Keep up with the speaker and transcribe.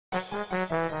Hi,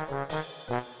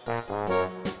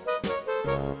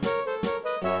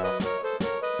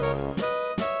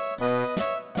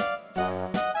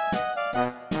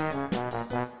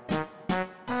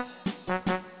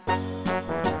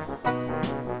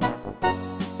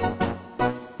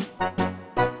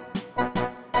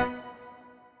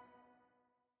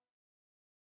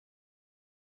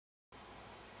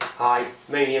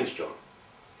 my name's John.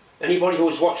 Anybody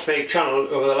who's watched my channel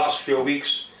over the last few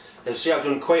weeks will see I've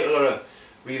done quite a lot of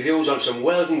reviews on some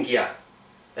welding gear.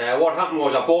 What happened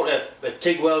was I bought a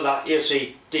TIG welder,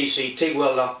 AC DC TIG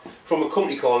welder from a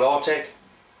company called Artec.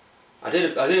 I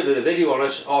did a bit of video on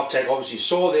it. Artec obviously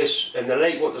saw this and they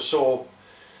liked what they saw,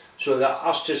 so they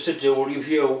asked us to do a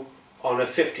review on a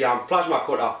 50 amp plasma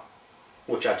cutter,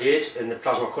 which I did, and the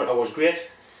plasma cutter was great.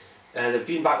 They've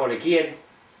been back on again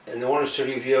and they want us to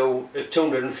review a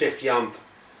 250 amp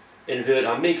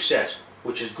inverter MIG set,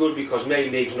 which is good because my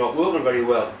MIG's not working very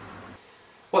well.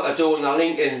 What they're doing, they're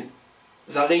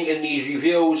linking these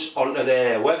reviews onto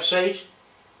their website,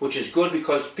 which is good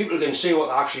because people can see what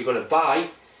they're actually going to buy,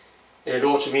 and it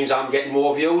also means I'm getting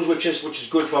more views, which is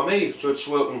good for me. So it's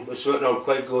working out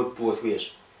quite good both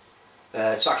ways.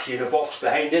 It's actually in a box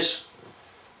behind us.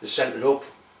 They sent it up,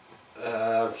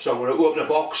 so I'm going to open the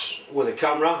box with a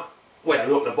camera. Well,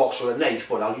 I'll open the box with a knife,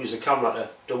 but I'll use the camera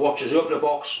to watch us open the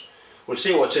box. We'll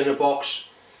see what's in the box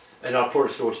and I'll put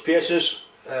it through its paces.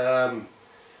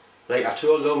 Like I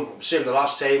told them, same the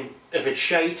last time, if it's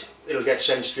shite, it'll get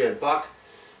sent straight back.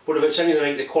 But if it's anything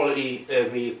like the quality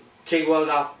of my TIG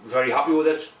welder, very happy with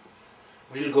it.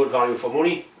 Real good value for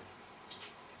money.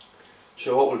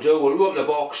 So what we'll do, we'll open the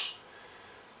box,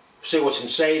 see what's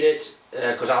inside it,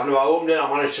 because I've never opened it. I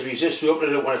managed to resist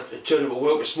opening it when it turned up at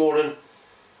work this morning.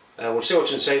 We'll see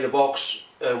what's inside the box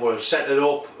and we'll set it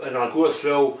up, and I'll go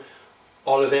through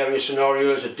all the various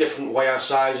scenarios, the different wire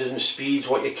sizes and speeds,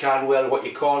 what you can weld, what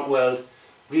you can't weld,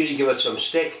 really give it some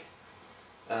stick.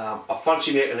 I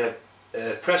fancy making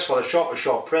a press for the shop, a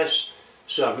shop press,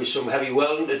 so there'll be some heavy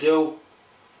welding to do,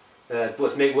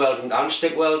 both MIG welding and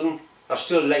stick welding. I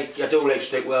do like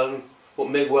stick welding, but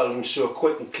MIG welding is so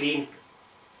quick and clean.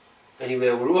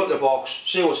 Anyway, we'll open the box,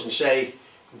 see what's inside,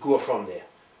 and go from there.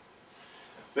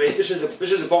 Right, this is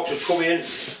the box that's come in.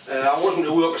 I wasn't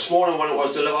at work this morning when it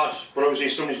was delivered, but obviously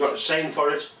somebody's got to sign for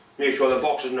it, make sure the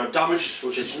box is not damaged,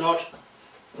 which it's not.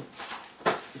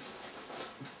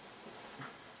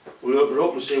 We'll open it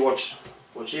up and see what's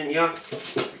in here.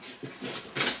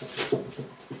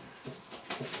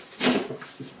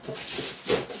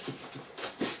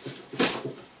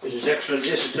 This is excellent.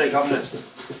 This is like having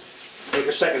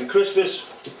a second Christmas.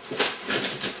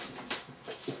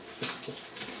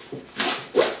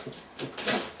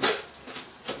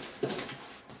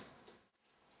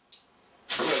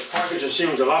 The same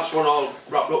as the last one, all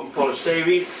wrapped up in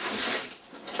polystyrene.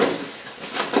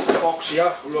 Box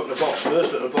here, we'll open the box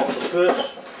first, little box up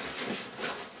first.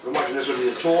 Imagine this will be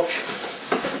the torch,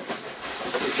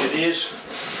 which it is.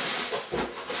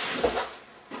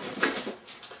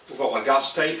 We've got my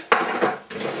gas pipe.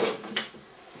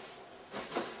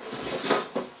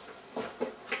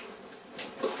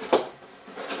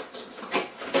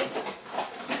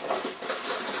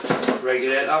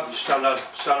 Regulator,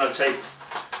 standard type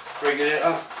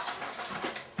regulator.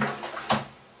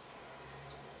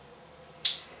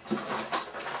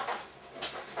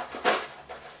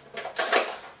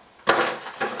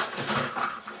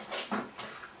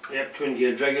 Yep, twin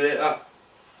gauge regulator.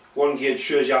 One gauge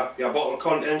shows your bottle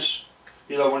contents,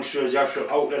 the other one shows the actual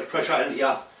outlet pressure into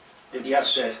your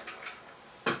set.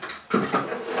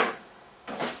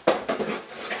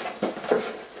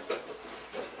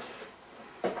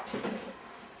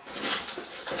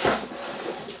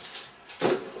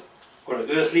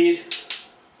 Earth lead,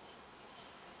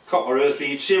 copper earth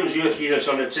lead, same as the earth lead that's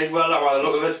on the TIG welder by the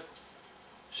look of it,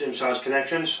 same size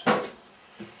connections.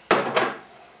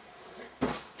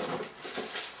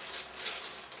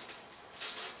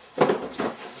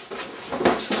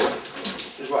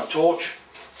 This is my torch,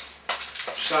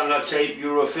 standard type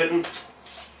Euro fitting,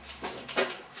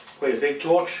 quite a big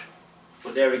torch,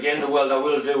 but there again the welder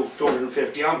will do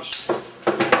 250 amps.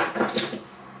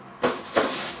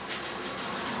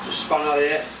 Spanner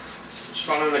there,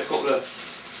 spanner and a couple of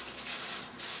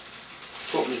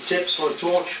tips for a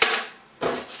torch.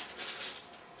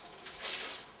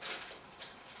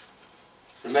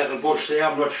 The metal bush there,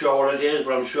 I'm not sure what it is,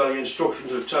 but I'm sure the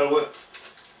instructions will tell you.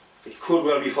 It could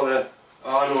well be for the,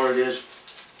 oh, I know what it is.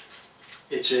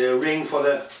 It's a ring for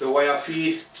the wire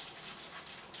feed,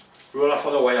 roller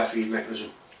for the wire feed mechanism.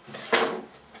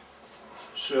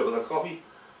 Circle the copy.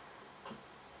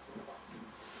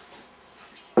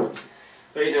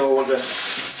 Right now I want to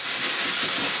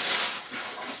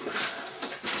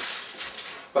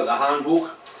Got the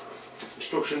handbook,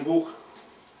 instruction book.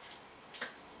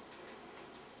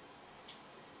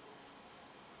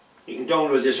 You can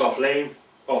download this offline.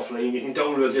 You can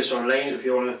download this online if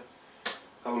you want to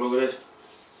have a look at it.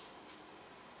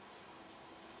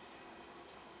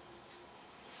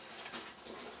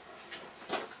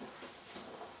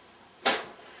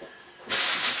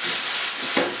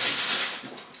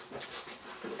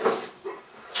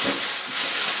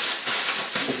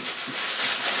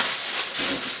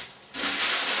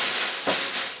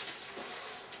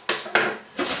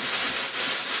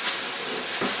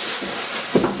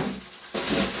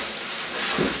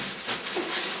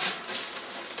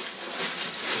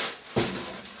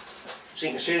 So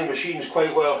you can see the machine's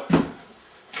quite well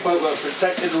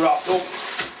protected and wrapped up.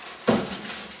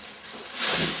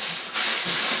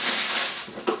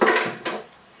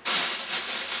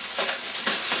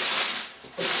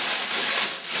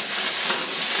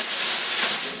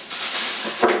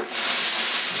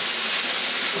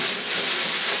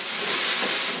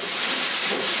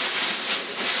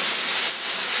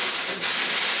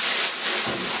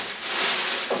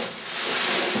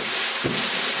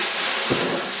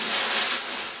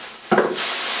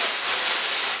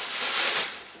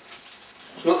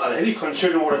 It's not that heavy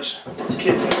considering what it's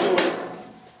capable of doing.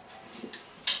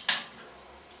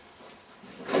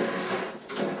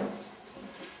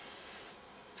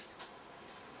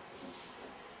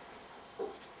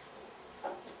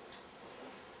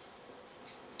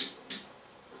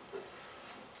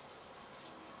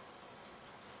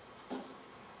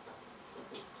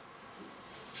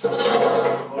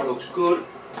 All looks good.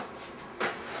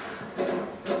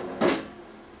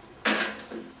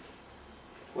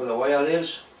 Where the wire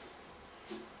is.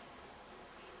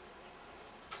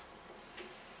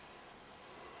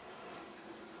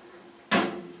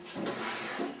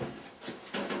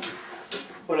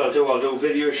 What I'll do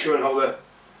videos showing how the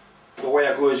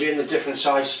wire goes in, the different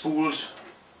size spools.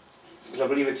 I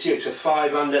believe it takes a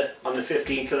 5 and a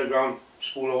 15 kilogram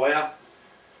spool of wire.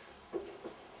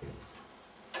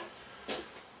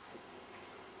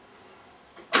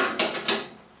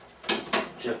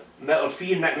 It's a metal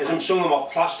feed mechanism, some of them are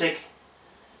plastic.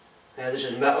 This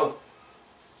is metal.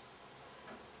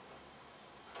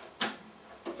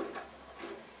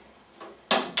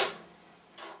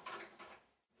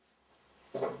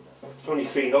 There's only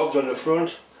 3 knobs on the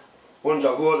front. One's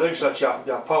your voltage, that's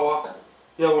your power.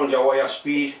 The other one's your wire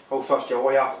speed, how fast your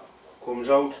wire comes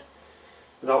out.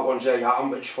 And that one's your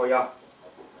amperage for your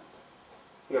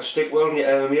stick welding, your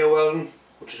MMA welding,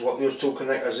 which is what those two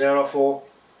connectors there are for.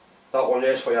 That one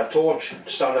is for your torch,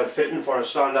 standard fitting for a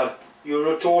standard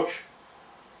Euro torch.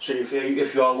 So if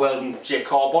you are welding, say,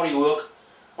 car body work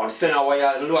on thinner wire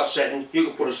at a lower setting, you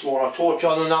can put a smaller torch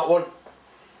on than that one.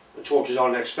 The torches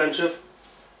aren't expensive.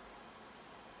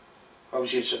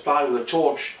 Obviously it's supplied with a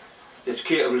torch that's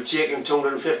capable of taking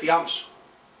 250 amps.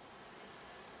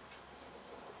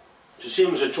 It's the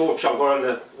same as a torch I've got on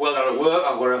the welder at work.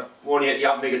 I've got a 180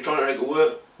 amp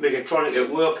Megatronic at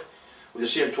work with the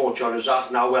same torch on as that,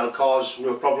 and I weld cars,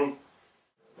 no problem.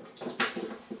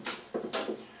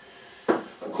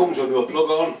 Comes with no plug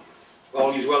on.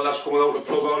 All these welders come without a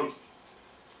plug on.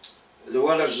 The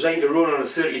welder's designed to run on a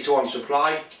 32 amp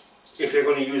supply if you're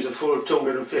going to use the full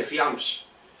 250 amps.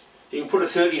 You can put a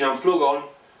 13 amp plug on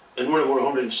and run about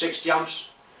 160 amps.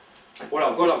 What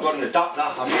I've got an adapter.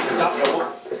 I've made an adapter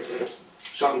up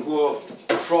so I can go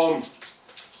from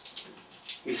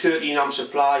my 13 amp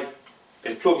supply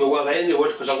and plug the welder into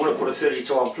it, because I want to put a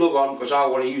 32 amp plug on because I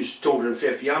want to use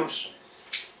 250 amps.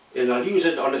 And I'll use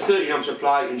it on a 13 amp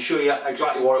supply and show you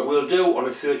exactly what it will do on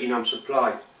a 13 amp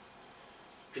supply.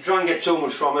 If you try and get too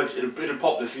much from it, it'll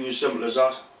pop the fuse, simple as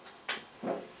that.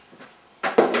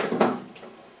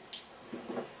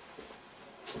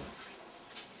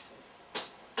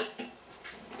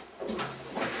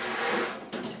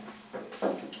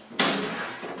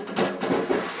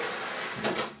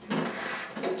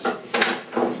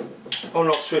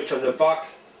 On-off switch on the back,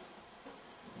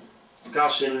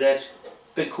 gas inlet,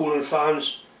 big cooling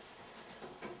fans,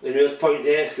 an earth point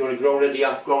there if you want to ground it to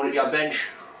your bench.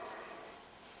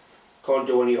 Can't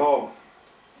do any harm.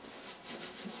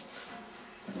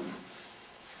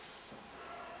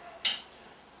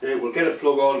 Then we'll get a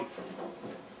plug on,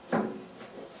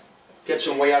 get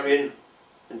some wire in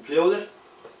and play with it.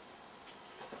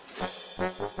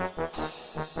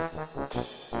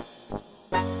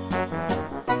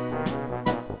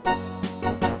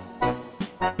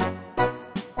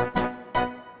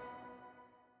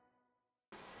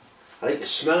 I like the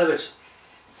smell of it.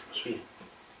 Must be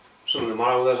something the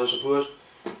matter with it, I suppose.